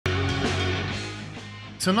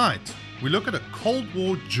Tonight, we look at a Cold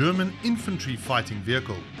War German infantry fighting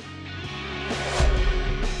vehicle.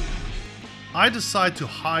 I decide to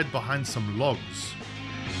hide behind some logs.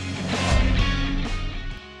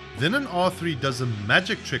 Then an R3 does a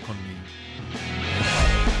magic trick on me.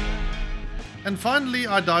 And finally,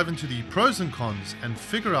 I dive into the pros and cons and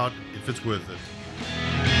figure out if it's worth it.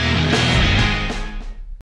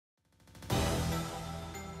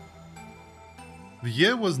 The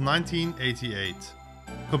year was 1988.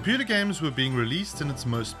 Computer games were being released in its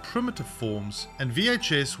most primitive forms, and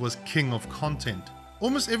VHS was king of content.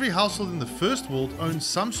 Almost every household in the First World owned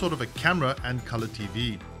some sort of a camera and color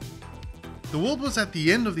TV. The world was at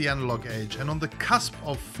the end of the analog age and on the cusp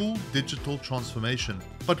of full digital transformation.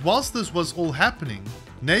 But whilst this was all happening,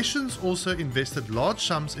 nations also invested large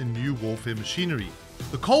sums in new warfare machinery.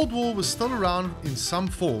 The Cold War was still around in some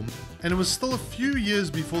form, and it was still a few years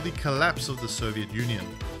before the collapse of the Soviet Union.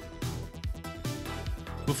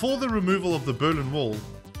 Before the removal of the Berlin Wall,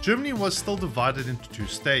 Germany was still divided into two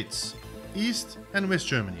states, East and West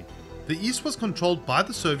Germany. The East was controlled by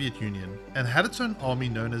the Soviet Union and had its own army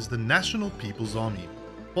known as the National People's Army,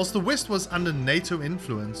 whilst the West was under NATO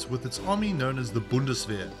influence with its army known as the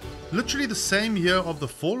Bundeswehr. Literally the same year of the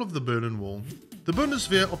fall of the Berlin Wall, the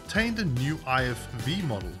Bundeswehr obtained a new IFV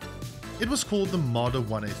model. It was called the Marder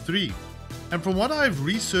 1A3, and from what I've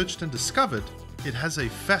researched and discovered, it has a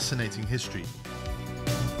fascinating history.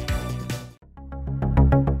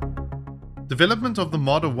 Development of the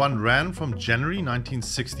Marder 1 ran from January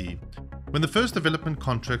 1960, when the first development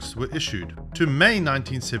contracts were issued, to May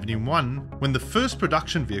 1971, when the first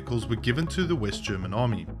production vehicles were given to the West German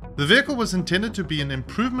Army. The vehicle was intended to be an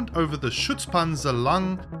improvement over the Schutzpanzer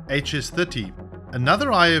Lang HS-30, another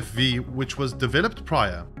IFV which was developed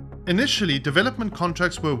prior. Initially, development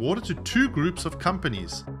contracts were awarded to two groups of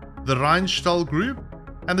companies, the Rheinstahl Group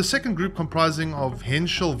and the second group comprising of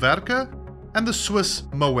Henschel Werke and the Swiss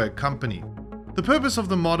Moeg Company. The purpose of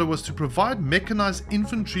the Marder was to provide mechanized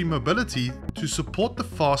infantry mobility to support the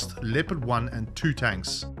fast Leopard 1 and 2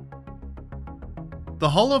 tanks. The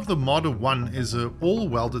hull of the Marder 1 is all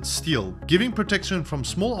welded steel, giving protection from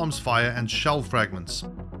small arms fire and shell fragments.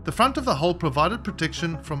 The front of the hull provided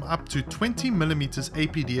protection from up to 20mm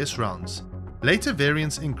APDS rounds. Later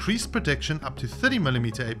variants increased protection up to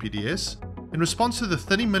 30mm APDS in response to the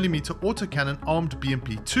 30mm autocannon armed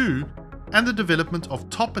BMP-2 and the development of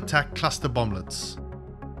top attack cluster bomblets.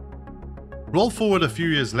 Roll forward a few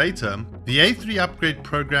years later, the A3 upgrade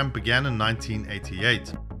program began in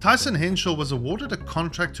 1988. Tyson Henschel was awarded a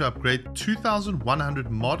contract to upgrade 2,100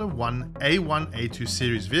 Marder 1A3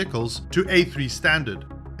 series vehicles to A3 standard,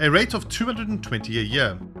 a rate of 220 a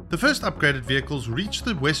year. The first upgraded vehicles reached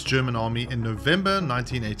the West German Army in November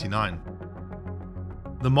 1989.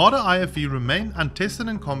 The Marder IFV remained untested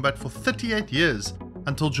in combat for 38 years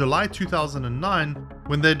until July 2009,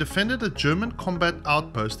 when they defended a German combat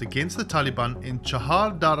outpost against the Taliban in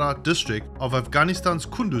Chahar Dara district of Afghanistan's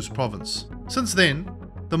Kunduz province. Since then,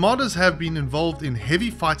 the Marders have been involved in heavy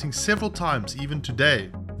fighting several times even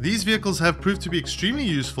today. These vehicles have proved to be extremely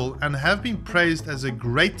useful and have been praised as a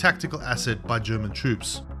great tactical asset by German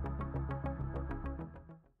troops.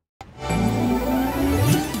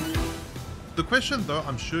 The question though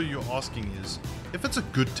I'm sure you're asking is, if it's a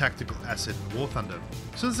good tactical asset in War Thunder.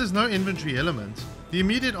 Since there's no inventory element, the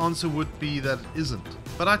immediate answer would be that it isn't,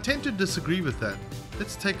 but I tend to disagree with that.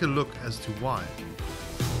 Let's take a look as to why.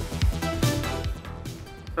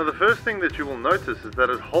 Now the first thing that you will notice is that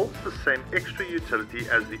it holds the same extra utility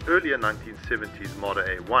as the earlier 1970s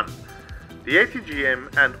Marder A1, the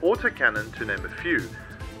ATGM and autocannon to name a few,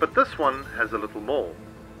 but this one has a little more.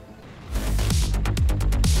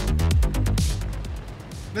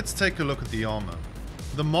 Let's take a look at the armor.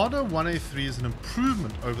 The Marder 1A3 is an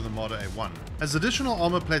improvement over the Marder A1, as additional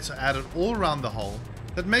armor plates are added all around the hull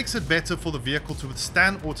that makes it better for the vehicle to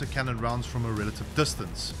withstand autocannon rounds from a relative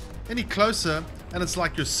distance. Any closer and it's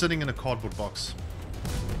like you're sitting in a cardboard box.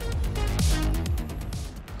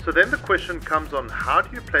 So then the question comes on, how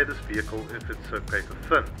do you play this vehicle if it's so paper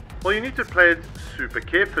thin? Well, you need to play it super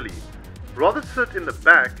carefully. Rather sit in the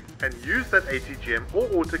back and use that ATGM or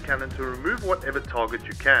autocannon to remove whatever target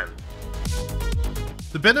you can.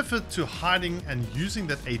 The benefit to hiding and using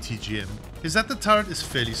that ATGM is that the turret is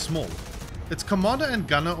fairly small. Its commander and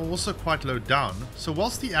gunner are also quite low down, so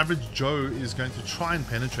whilst the average Joe is going to try and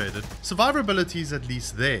penetrate it, survivability is at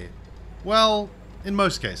least there. Well, in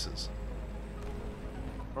most cases.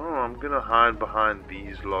 Oh, I'm gonna hide behind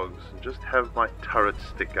these logs and just have my turret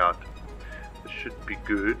stick out. This should be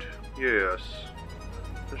good. Yes.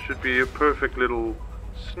 This should be a perfect little,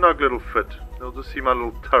 snug little fit. You'll just see my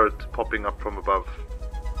little turret popping up from above.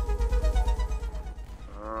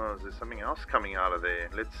 is there something else coming out of there?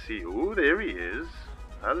 Let's see. Ooh, there he is.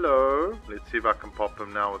 Hello. Let's see if I can pop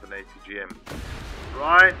him now with an ATGM.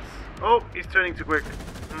 Right. Oh, he's turning too quick.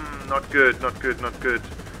 Not good, not good, not good.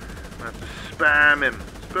 I have to spam him.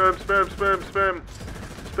 Spam, spam, spam, spam.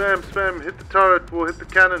 Spam, spam. Hit the turret or hit the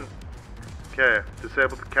cannon. Okay,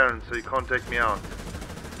 disable the cannon so he can't take me out.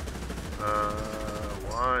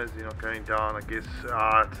 Why is he not going down? I guess,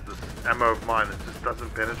 it's this ammo of mine. It just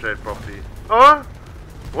doesn't penetrate properly. Oh!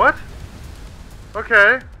 What?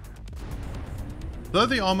 Okay. Though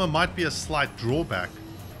the armor might be a slight drawback,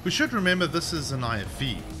 we should remember this is an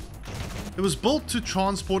IFV. It was built to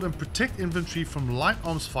transport and protect infantry from light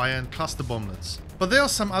arms fire and cluster bomblets, but there are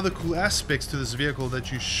some other cool aspects to this vehicle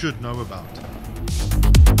that you should know about.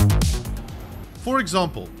 For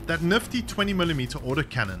example, that nifty 20mm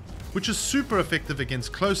autocannon, which is super effective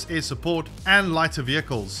against close air support and lighter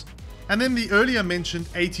vehicles, and then the earlier mentioned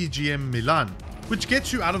ATGM Milan, which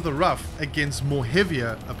gets you out of the rough against more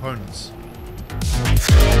heavier opponents.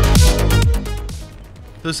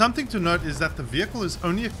 Though something to note is that the vehicle is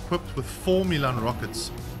only equipped with 4 Milan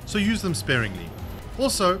rockets, so use them sparingly.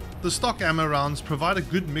 Also, the stock ammo rounds provide a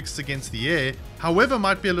good mix against the air, however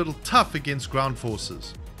might be a little tough against ground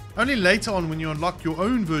forces. Only later on when you unlock your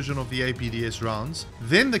own version of the APDS rounds,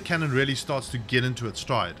 then the cannon really starts to get into its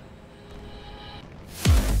stride.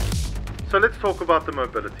 So let's talk about the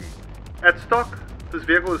mobility. At stock, this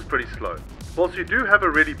vehicle is pretty slow. Whilst you do have a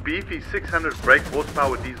really beefy 600 brake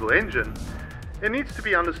horsepower diesel engine, it needs to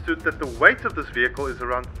be understood that the weight of this vehicle is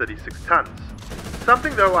around 36 tons.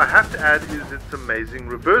 Something though I have to add is its amazing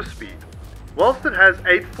reverse speed. Whilst it has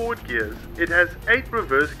 8 forward gears, it has 8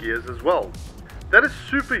 reverse gears as well. That is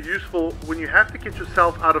super useful when you have to get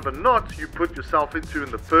yourself out of a knot you put yourself into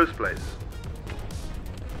in the first place.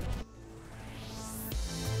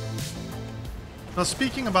 Now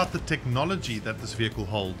speaking about the technology that this vehicle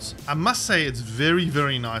holds, I must say it's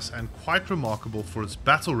very nice and quite remarkable for its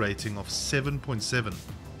battle rating of 7.7.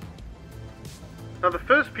 Now the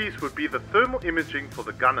first piece would be the thermal imaging for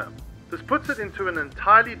the gunner. This puts it into an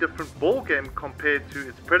entirely different ballgame compared to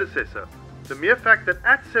its predecessor. The mere fact that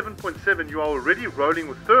at 7.7 you are already rolling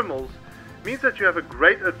with thermals means that you have a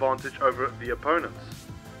great advantage over the opponents.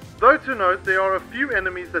 Though to note, there are a few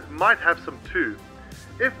enemies that might have some too.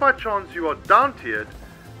 If by chance you are down tiered,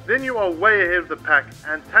 then you are way ahead of the pack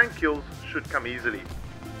and tank kills should come easily.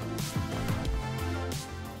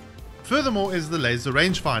 Furthermore is the laser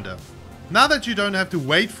rangefinder. Now that you don't have to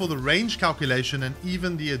wait for the range calculation and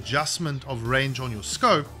even the adjustment of range on your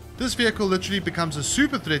scope, this vehicle literally becomes a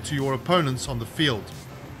super threat to your opponents on the field.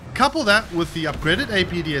 Couple that with the upgraded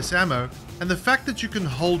APDS ammo and the fact that you can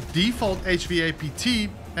hold default HVAPT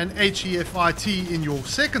and HEFIT in your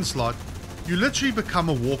second slot, you literally become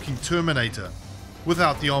a walking Terminator.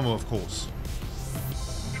 Without the armor, of course.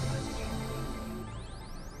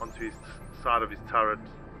 Onto his side of his turret.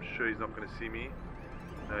 I'm sure he's not going to see me.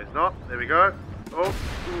 No, he's not. There we go. Oh,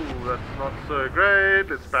 ooh, that's not so great.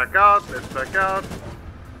 Let's back out. Let's back out.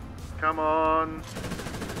 Come on.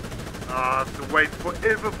 I have to wait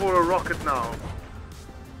forever for a rocket now.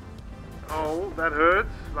 Oh, that hurts.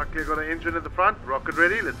 Luckily I got an engine in the front. Rocket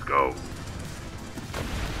ready. Let's go.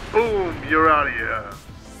 Boom, you're out of here.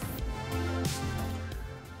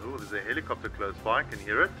 Oh, there's a helicopter close by. I can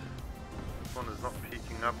hear it. This one is not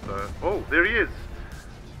peeking up though. Oh, there he is.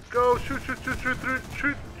 Go, shoot, shoot, shoot, shoot, shoot,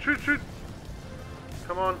 shoot, shoot, shoot.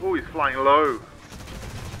 Come on. Oh, he's flying low.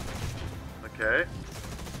 Okay.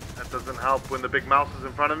 That doesn't help when the big mouse is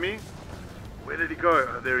in front of me. Where did he go?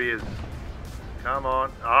 Oh, there he is. Come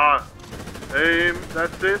on. Aim.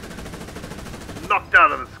 That's it. Knocked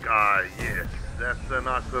out of the sky. Yes. That's a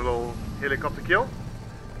nice little helicopter kill.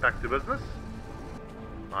 Back to business.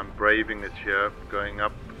 I'm braving it here, going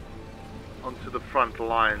up onto the front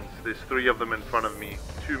lines. There's 3 of them in front of me.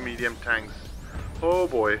 2 medium tanks. Oh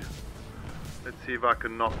boy. Let's see if I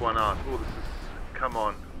can knock one out. Oh, this is... Come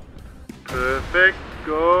on. Perfect.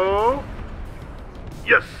 Go.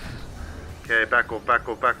 Yes. Okay, back off, back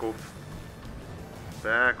off, back off.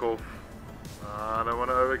 Back off. I don't want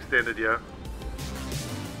to overextend it here.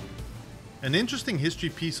 An interesting history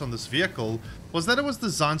piece on this vehicle was that it was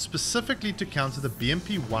designed specifically to counter the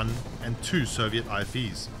BMP-1 and 2 Soviet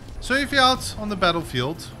IFVs. So if you're out on the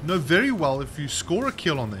battlefield, know very well if you score a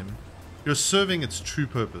kill on them, you're serving its true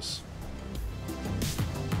purpose.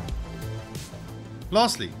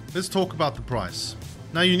 Lastly, let's talk about the price.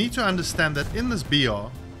 Now you need to understand that in this BR,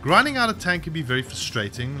 grinding out a tank can be very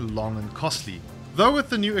frustrating, long and costly. Though with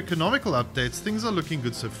the new economical updates, things are looking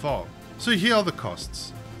good so far. So here are the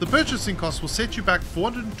costs. The purchasing cost will set you back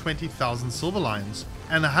 420,000 silver lions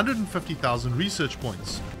and 150,000 research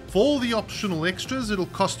points. For all the optional extras, it'll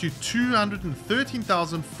cost you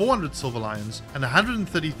 213,400 silver lions and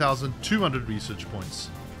 130,200 research points.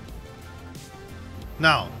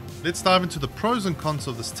 Now, let's dive into the pros and cons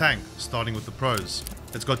of this tank, starting with the pros.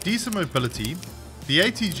 It's got decent mobility, the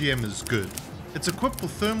ATGM is good, it's equipped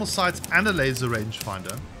with thermal sights and a laser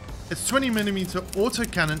rangefinder, its 20mm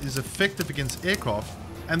autocannon is effective against aircraft,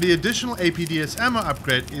 and the additional APDS ammo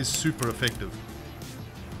upgrade is super effective.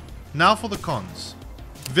 Now for the cons.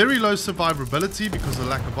 Very low survivability because of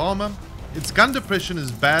lack of armor, its gun depression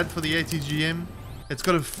is bad for the ATGM, it's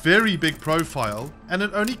got a very big profile, and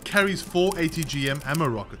it only carries 4 ATGM ammo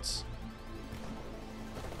rockets.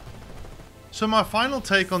 So my final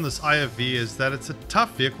take on this IFV is that it's a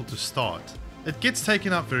tough vehicle to start. It gets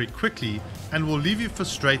taken out very quickly and will leave you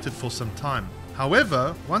frustrated for some time.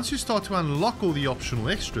 However, once you start to unlock all the optional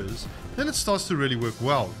extras, then it starts to really work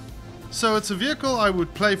well. So it's a vehicle I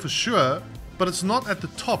would play for sure, but it's not at the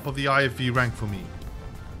top of the IFV rank for me.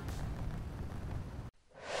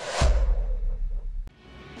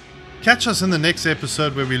 Catch us in the next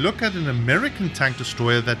episode where we look at an American tank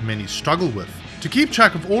destroyer that many struggle with. To keep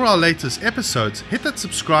track of all our latest episodes, hit that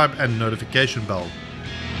subscribe and notification bell.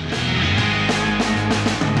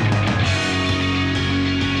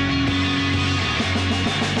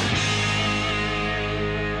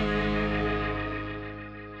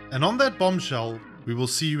 And on that bombshell, we will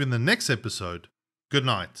see you in the next episode. Good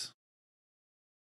night.